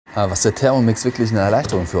Was der Thermomix wirklich eine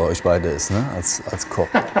Erleichterung für euch beide ist, ne? als Koch.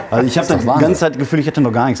 Also ich habe die ganze Zeit das Gefühl, ich hätte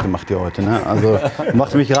noch gar nichts gemacht hier heute. Ne? Also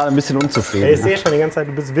macht mich gerade ein bisschen unzufrieden. Ich sehe schon die ganze Zeit,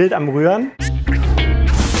 du bist wild am Rühren.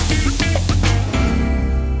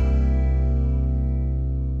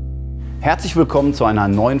 Herzlich willkommen zu einer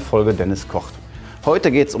neuen Folge Dennis kocht.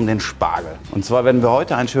 Heute geht es um den Spargel. Und zwar werden wir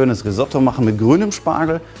heute ein schönes Risotto machen mit grünem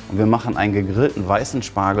Spargel und wir machen einen gegrillten weißen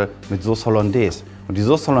Spargel mit Sauce Hollandaise. Und die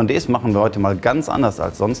Sauce Hollandaise machen wir heute mal ganz anders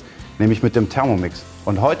als sonst, nämlich mit dem Thermomix.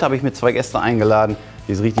 Und heute habe ich mir zwei Gäste eingeladen,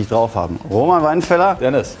 die es richtig drauf haben. Roman Weidenfeller.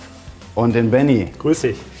 Dennis. Und den Benny. Grüß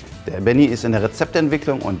dich. Der Benny ist in der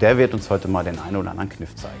Rezeptentwicklung und der wird uns heute mal den einen oder anderen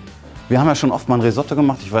Kniff zeigen. Wir haben ja schon oft mal ein Risotto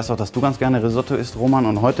gemacht. Ich weiß auch, dass du ganz gerne Risotto isst, Roman.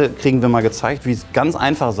 Und heute kriegen wir mal gezeigt, wie es ganz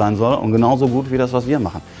einfach sein soll und genauso gut wie das, was wir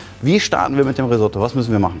machen. Wie starten wir mit dem Risotto? Was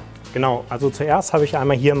müssen wir machen? Genau, also zuerst habe ich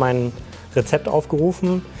einmal hier mein Rezept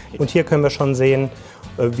aufgerufen. Und hier können wir schon sehen,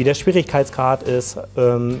 wie der Schwierigkeitsgrad ist,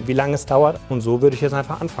 wie lange es dauert. Und so würde ich jetzt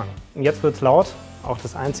einfach anfangen. Und jetzt wird es laut, auch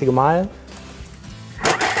das einzige Mal.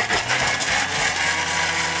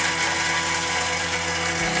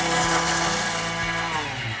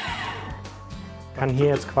 Ich kann hier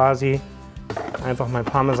jetzt quasi einfach mein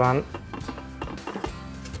Parmesan.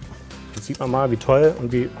 Jetzt sieht man mal, wie toll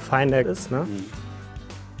und wie fein der ist. Ne?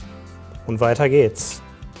 Und weiter geht's.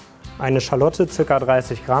 Eine Schalotte, ca.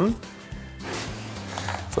 30 Gramm.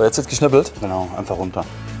 So, jetzt wird geschnippelt. Genau, einfach runter.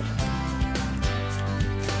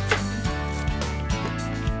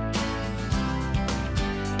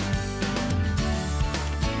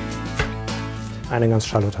 Eine ganze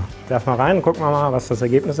Schalotte. Werfen wir rein, gucken wir mal, was das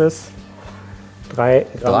Ergebnis ist. 3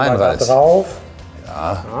 Gramm weiter drauf.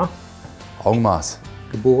 Ja. Augenmaß.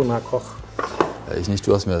 Geborener Koch. Ja, ich nicht,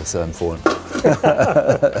 du hast mir das ja empfohlen.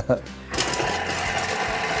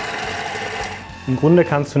 Im Grunde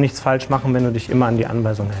kannst du nichts falsch machen, wenn du dich immer an die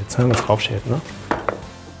Anweisung hältst, wenn es draufsteht. Ne?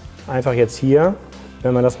 Einfach jetzt hier,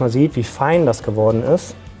 wenn man das mal sieht, wie fein das geworden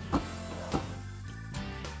ist.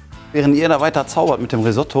 Während ihr da weiter zaubert mit dem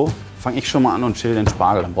Risotto, fange ich schon mal an und schäle den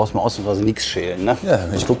Spargel. Dann brauchst du mal ausnahmsweise nichts schälen. Ne? Ja,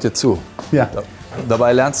 ich guck dir zu. Ja.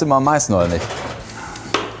 Dabei lernst du immer am meisten, oder nicht?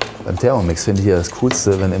 Beim Thermomix finde ich ja das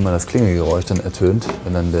Coolste, wenn immer das Klingelgeräusch dann ertönt,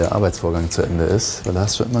 wenn dann der Arbeitsvorgang zu Ende ist, weil da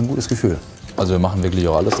hast du immer ein gutes Gefühl. Also wir machen wirklich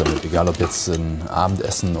auch alles damit, egal ob jetzt ein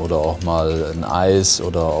Abendessen oder auch mal ein Eis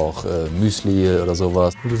oder auch Müsli oder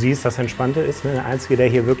sowas. Und du siehst, das Entspannte ist, ne? Der Einzige, der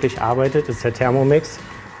hier wirklich arbeitet, ist der Thermomix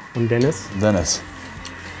und Dennis. Dennis.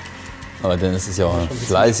 Aber Dennis ist ja auch ein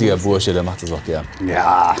fleißiger Bursche, der macht das auch gern.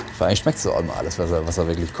 Ja. Vor allem schmeckt es auch immer alles, was er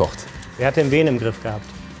wirklich kocht. Wer hat denn wen im Griff gehabt?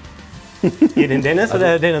 Hier den Dennis oder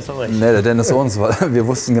der Dennis euch? Nee, der Dennis uns, weil wir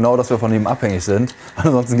wussten genau, dass wir von ihm abhängig sind.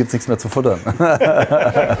 Ansonsten gibt es nichts mehr zu futtern.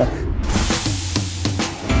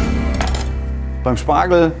 Beim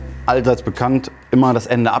Spargel, allseits bekannt, immer das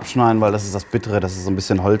Ende abschneiden, weil das ist das Bittere, das ist so ein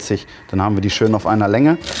bisschen holzig. Dann haben wir die schön auf einer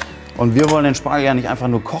Länge. Und wir wollen den Spargel ja nicht einfach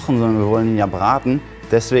nur kochen, sondern wir wollen ihn ja braten.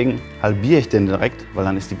 Deswegen halbiere ich den direkt, weil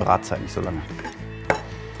dann ist die Bratzeit nicht so lange.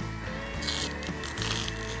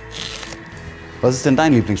 Was ist denn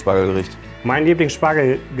dein Lieblingsspargelgericht? Mein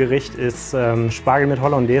Lieblingsspargelgericht ist Spargel mit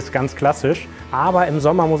Hollandaise, ganz klassisch. Aber im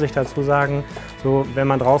Sommer muss ich dazu sagen, so, wenn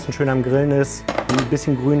man draußen schön am Grillen ist, ein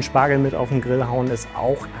bisschen grünen Spargel mit auf den Grill hauen, ist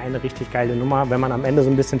auch eine richtig geile Nummer. Wenn man am Ende so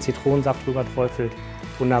ein bisschen Zitronensaft drüber träufelt,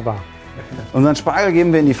 wunderbar. Unseren Spargel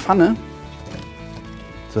geben wir in die Pfanne,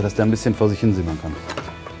 sodass der ein bisschen vor sich hin simmern kann.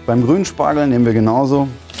 Beim grünen Spargel nehmen wir genauso,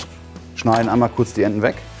 schneiden einmal kurz die Enden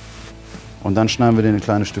weg und dann schneiden wir den in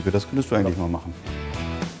kleine Stücke. Das könntest du eigentlich mal machen.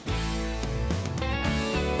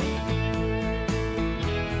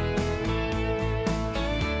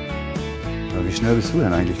 Ja, wie schnell bist du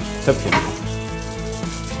denn eigentlich? Töpfchen.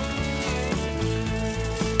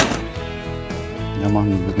 Ja,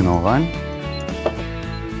 machen wir genau rein.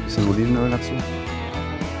 Bisschen Olivenöl dazu.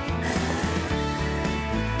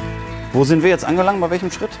 Wo sind wir jetzt angelangt? Bei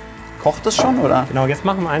welchem Schritt? Kocht es schon, oder? Genau, jetzt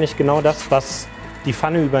machen wir eigentlich genau das, was die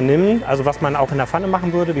Pfanne übernimmt, also was man auch in der Pfanne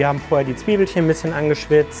machen würde. Wir haben vorher die Zwiebelchen ein bisschen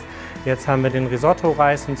angeschwitzt. Jetzt haben wir den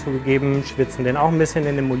Risotto-Reis hinzugegeben, schwitzen den auch ein bisschen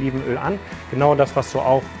in dem Olivenöl an. Genau das, was du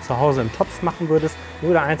auch zu Hause im Topf machen würdest.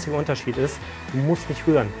 Nur der einzige Unterschied ist, du musst nicht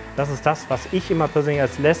rühren. Das ist das, was ich immer persönlich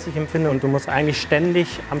als lästig empfinde. Und du musst eigentlich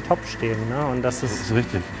ständig am Topf stehen. Ne? Und das ist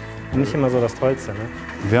richtig. nicht immer so das Tollste. Ne?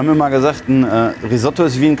 Wir haben immer gesagt, ein Risotto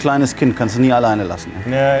ist wie ein kleines Kind, kannst du nie alleine lassen.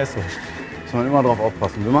 Ja, ist so. Muss man immer drauf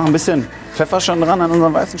aufpassen. Wir machen ein bisschen Pfeffer schon dran an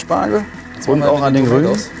unseren weißen Spargel und auch an den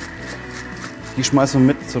grünen. Die schmeißen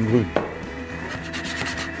wir mit zum Grün.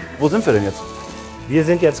 Wo sind wir denn jetzt? Wir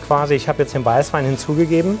sind jetzt quasi, ich habe jetzt den Weißwein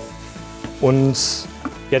hinzugegeben und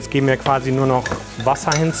jetzt geben wir quasi nur noch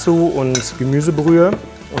Wasser hinzu und Gemüsebrühe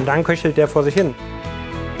und dann köchelt der vor sich hin.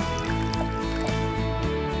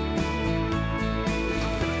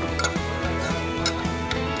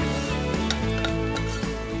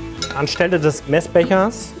 Anstelle des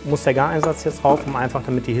Messbechers muss der Gareinsatz jetzt drauf,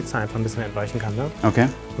 damit die Hitze einfach ein bisschen entweichen kann. Ne? Okay.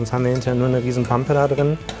 Sonst haben wir hinterher nur eine riesen Pampe da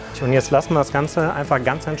drin. Und jetzt lassen wir das Ganze einfach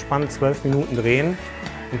ganz entspannt 12 Minuten drehen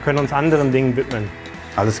und können uns anderen Dingen widmen.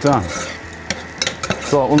 Alles klar.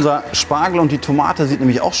 So, unser Spargel und die Tomate sieht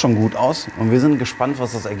nämlich auch schon gut aus. Und wir sind gespannt,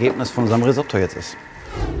 was das Ergebnis von unserem Risotto jetzt ist.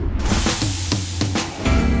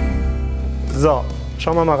 So,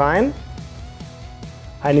 schauen wir mal rein.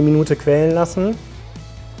 Eine Minute quellen lassen.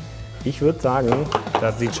 Ich würde sagen,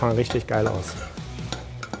 das sieht schon richtig geil aus.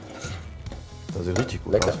 Das sieht richtig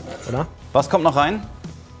gut Lecker. aus. Oder? Was kommt noch rein?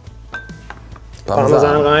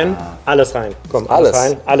 Parmesan rein, alles rein. Komm, Alles.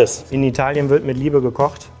 rein, alles. In Italien wird mit Liebe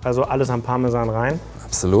gekocht, also alles am Parmesan rein.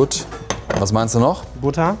 Absolut. Was meinst du noch?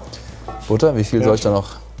 Butter Butter? Wie viel soll ich da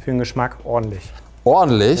noch? für den Geschmack ordentlich.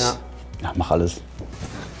 Ordentlich? Ja. Ja, mach alles.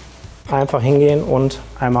 Einfach hingehen und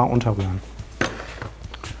einmal unterrühren.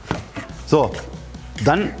 So,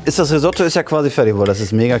 dann ist das Risotto ja quasi fertig, weil das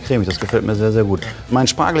ist mega cremig. Das gefällt mir sehr, sehr gut. Mein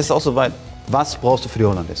Spargel ist auch soweit. Was brauchst du für die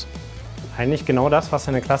Hollandaise? Eigentlich genau das, was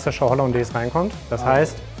in eine klassische Hollandaise reinkommt. Das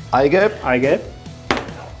heißt Eigelb, Eigelb,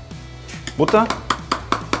 Butter,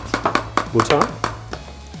 Butter,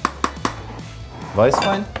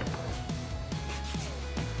 Weißwein,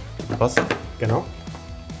 Wasser, genau,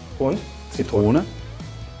 und Zitrone.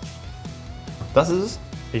 Das ist es?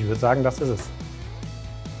 ich würde sagen, das ist es.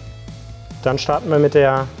 Dann starten wir mit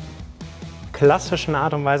der klassischen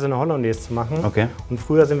Art und Weise, eine Hollandaise zu machen. Okay. Und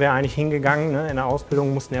früher sind wir eigentlich hingegangen, ne, in der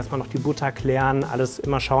Ausbildung mussten erstmal noch die Butter klären, alles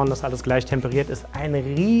immer schauen, dass alles gleich temperiert ist. Ein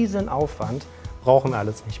riesen Aufwand, brauchen wir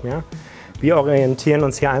alles nicht mehr. Wir orientieren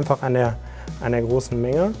uns hier einfach an der großen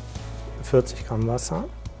Menge, 40 Gramm Wasser.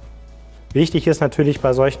 Wichtig ist natürlich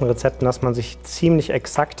bei solchen Rezepten, dass man sich ziemlich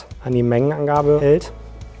exakt an die Mengenangabe hält.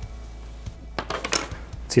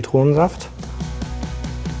 Zitronensaft.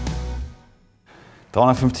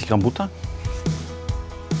 350 Gramm Butter.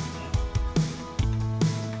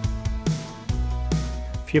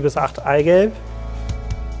 Vier bis 8 Eigelb.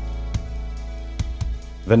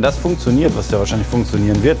 Wenn das funktioniert, was ja wahrscheinlich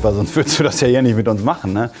funktionieren wird, weil sonst würdest du das ja hier nicht mit uns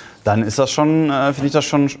machen, ne? Dann ist das schon, finde ich das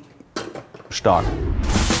schon stark.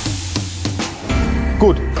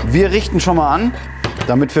 Gut, wir richten schon mal an,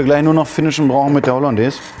 damit wir gleich nur noch finishen brauchen mit der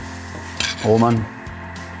Hollandaise. Roman,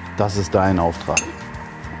 das ist dein Auftrag.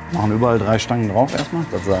 Machen überall 3 Stangen drauf erstmal.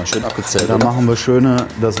 Das war schön abgezählt. Dann oder? machen wir schön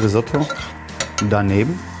das Risotto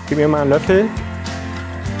daneben. Gib mir mal einen Löffel.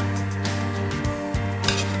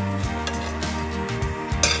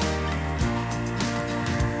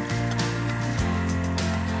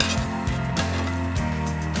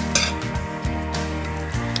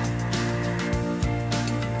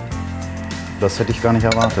 Das hätte ich gar nicht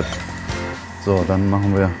erwartet. So, dann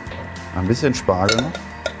machen wir ein bisschen Spargel noch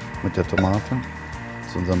mit der Tomate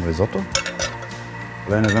zu unserem Risotto.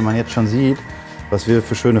 Wenn man jetzt schon sieht, was wir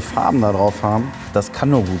für schöne Farben da drauf haben, das kann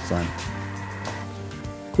nur gut sein.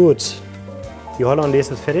 Gut, die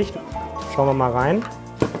Hollandaise ist fertig. Schauen wir mal rein.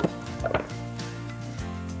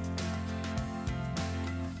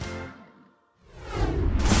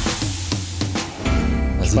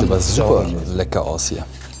 Das sieht aber super lecker aus hier.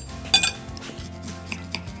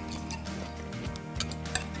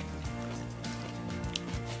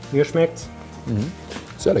 Mir schmeckt's.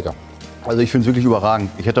 Sehr lecker. Also ich finde es wirklich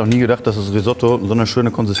überragend. Ich hätte auch nie gedacht, dass das Risotto so eine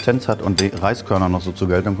schöne Konsistenz hat und die Reiskörner noch so zur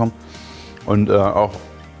Geltung kommen. Und auch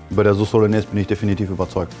bei der Sauce Hollandaise bin ich definitiv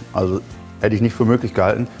überzeugt. Also hätte ich nicht für möglich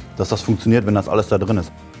gehalten, dass das funktioniert, wenn das alles da drin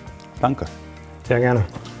ist. Danke. Sehr gerne.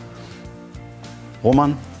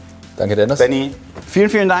 Roman, Danke, Dennis. Benny, vielen,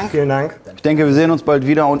 vielen Dank. Vielen Dank. Ich denke, wir sehen uns bald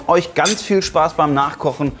wieder und euch ganz viel Spaß beim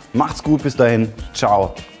Nachkochen. Macht's gut, bis dahin.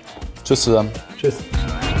 Ciao. Tschüss zusammen. Tschüss.